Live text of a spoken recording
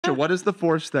What is the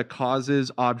force that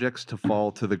causes objects to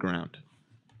fall to the ground?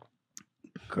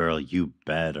 Girl, you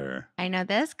better. I know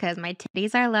this because my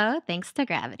titties are low thanks to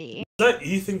gravity. Is that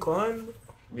Ethan Klein?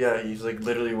 Yeah, he's like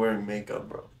literally wearing makeup,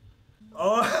 bro.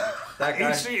 Oh, That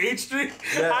guy. H3?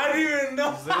 Yeah. I didn't even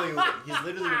know. He's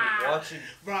literally watching.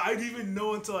 Bro, I didn't even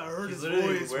know until I heard He's his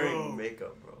literally voice, wearing bro.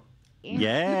 makeup, bro.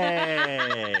 Yay!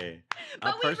 A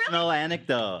But we personal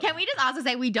anecdote. Can we just also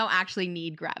say we don't actually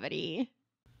need gravity?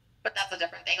 But that's a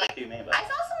different thing. Like, What do you mean by I saw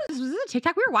someone, was this a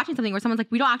TikTok? We were watching something where someone's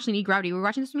like, we don't actually need gravity. We were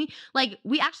watching this with me. Like,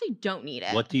 we actually don't need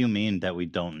it. What do you mean that we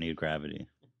don't need gravity?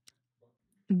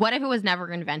 What if it was never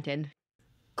invented?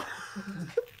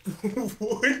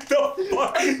 What the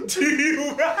fuck do you mean?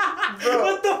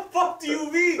 What the fuck do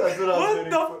you mean? That's what I was What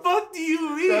waiting the for. fuck do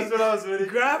you mean? That's what I was waiting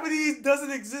for. Gravity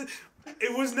doesn't exist.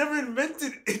 It was never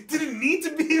invented. It didn't need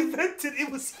to be invented.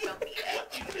 It was here.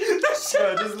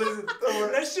 Bro, just listen.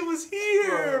 That shit was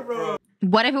here, bro.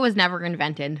 What if it was never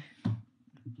invented?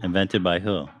 Invented by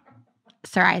who?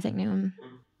 Sir Isaac Newton.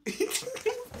 He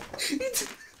didn't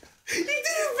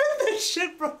invent that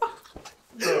shit, bro.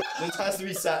 Bro, this has to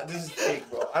be sad. This is fake,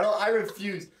 bro. I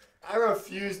refuse. I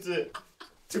refuse to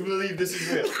believe this is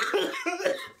real.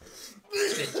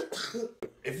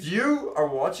 If you are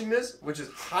watching this, which is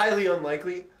highly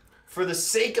unlikely, for the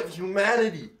sake of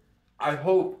humanity, I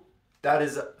hope that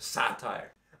is a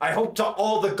satire. I hope to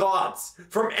all the gods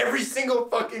from every single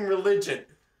fucking religion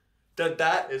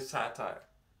that is satire.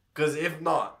 Because if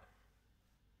not,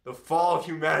 the fall of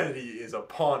humanity is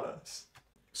upon us.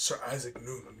 Sir Isaac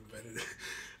Newton invented it.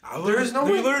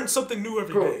 We learn something new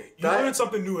every Bro, day. You learn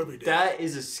something new every day. That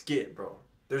is a skit, bro.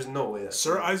 There's no way that's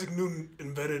Sir Isaac Newton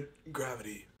invented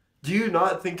gravity. Do you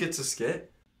not think it's a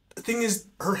skit? The thing is,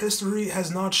 her history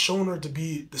has not shown her to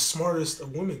be the smartest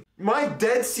of women. My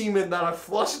dead semen that I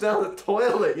flushed down the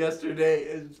toilet yesterday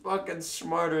is fucking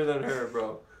smarter than her,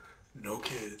 bro. No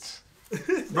kids.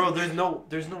 Bro, there's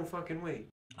no fucking way.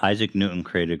 Isaac Newton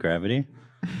created gravity.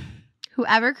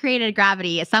 Whoever created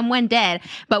gravity, someone did,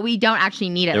 but we don't actually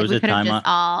need it. There Like, was we a could have time just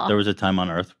on all. there was a time on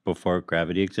Earth before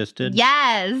gravity existed.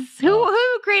 Yes.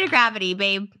 Who created gravity,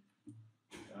 babe?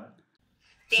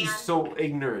 She's so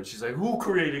ignorant. She's like, who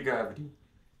created gravity?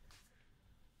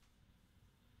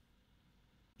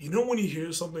 You know when you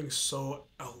hear something so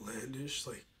outlandish,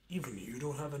 like even you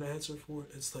don't have an answer for it?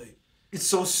 It's like It's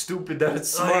so stupid that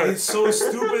it's like, smart. it's so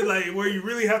stupid, like where you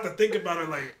really have to think about it,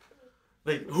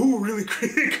 like who really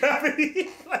created gravity?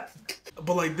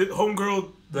 But like the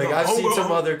homegirl, Like, no, I've seen homegirl-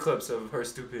 some other clips of her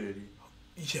stupidity.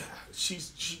 Yeah,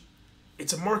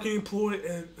 it's a marketing ploy,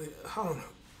 and I don't know.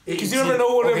 Because It's- you never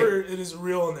know whatever okay. it is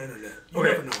real on the internet. You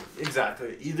Okay, never know.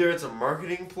 exactly. Either it's a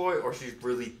marketing ploy or she's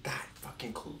really that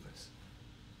fucking clueless.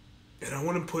 And I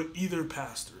wouldn't put either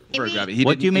past her. For gravity. He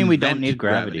What do you didn't mean we don't invent need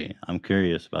gravity? I'm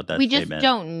curious about that We just statement.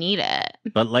 don't need it.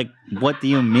 But like, what do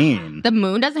you mean? The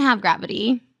moon doesn't have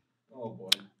gravity. Oh boy.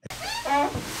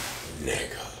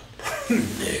 Nigga.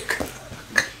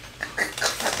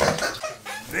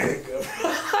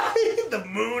 The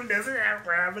moon doesn't have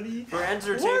gravity. For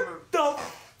entertainment. What the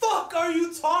fuck are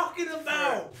you talking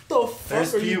about? The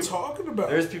fuck are you talking about?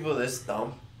 There's people this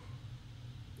dumb.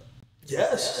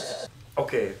 Yes.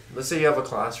 Okay, let's say you have a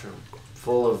classroom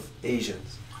full of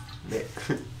Asians.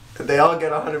 They all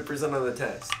get 100% on the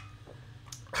test.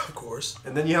 Of course.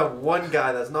 And then you have one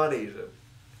guy that's not Asian.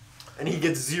 And he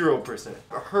gets 0%.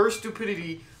 Her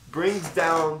stupidity brings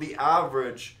down the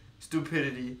average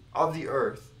stupidity of the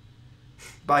earth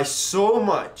by so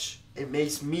much. It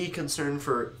makes me concerned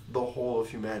for the whole of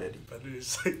humanity. But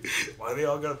it's like, why they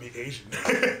all gotta be Asian?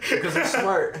 Because they're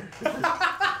smart.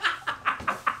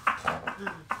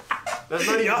 That's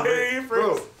not Y'all hear even it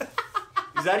bro. first.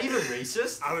 Is that even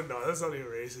racist? I don't know. That's not even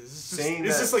racist. It's Saying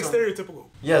just, that like some- stereotypical.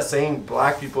 Yeah, saying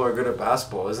black people are good at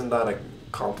basketball, isn't that a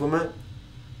compliment?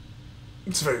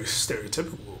 It's very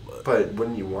stereotypical, but But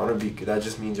wouldn't you want to be? That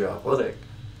just means you're athletic.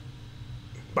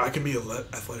 I can be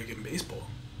athletic in baseball.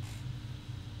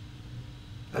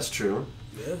 That's true.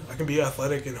 Yeah, I can be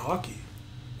athletic in hockey,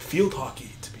 field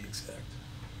hockey to be exact.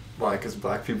 Why? Because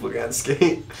black people can't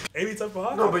skate. Any type of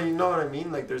hockey. No, but you know what I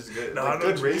mean. Like, there's good, No, like, I know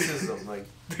good what you mean. racism. Like,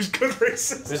 There's good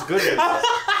racism. there's good racism.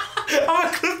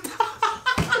 I'm a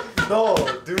good.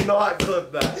 No, do not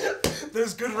clip that.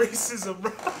 There's good racism,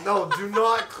 bro. No, do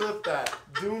not clip that.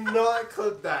 Do not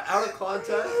clip that. Out of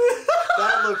context,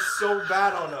 that looks so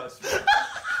bad on us, man.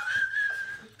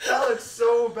 That looks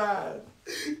so bad.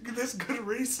 There's good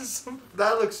racism.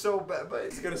 That looks so bad, but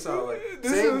it's gonna sound like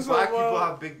This saying is black so people wild.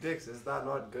 have big dicks. Is that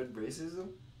not good racism?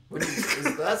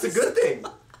 That's a good thing.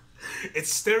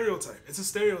 It's stereotype. It's a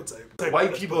stereotype.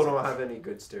 White people don't have any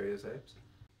good stereotypes.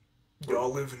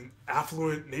 Y'all live in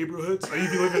affluent neighborhoods. Or you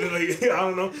be living in like I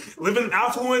don't know, live in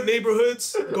affluent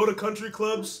neighborhoods. Go to country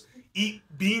clubs. Eat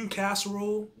bean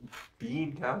casserole.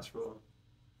 Bean casserole.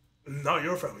 Not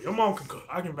your family. Your mom can cook.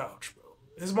 I can vouch, bro.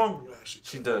 His mom can actually.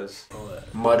 She does. All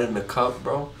that. Mud in the cup,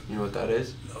 bro. You know what that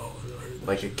is? No, I've never heard that.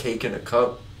 Like a cake in a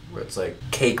cup, where it's like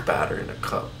cake batter in a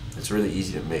cup. It's really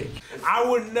easy to make. I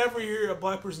would never hear a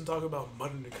black person talk about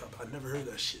mud in the cup. I never heard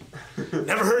that shit.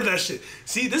 Never heard that shit.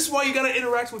 See, this is why you gotta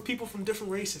interact with people from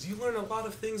different races. You learn a lot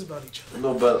of things about each other.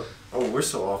 No, but we're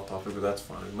so off topic, but that's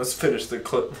fine. Let's finish the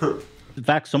clip. In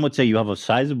fact, some would say you have a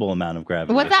sizable amount of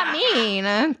gravity. What's that mean?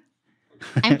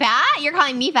 I'm fat? You're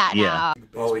calling me fat Yeah. now.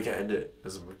 Well, we can end it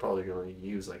because we're probably gonna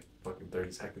use like fucking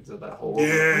 30 seconds of that whole.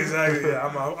 Yeah, exactly. Yeah,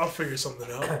 I'll figure something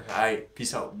out. All right,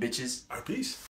 peace out, bitches. All right, peace.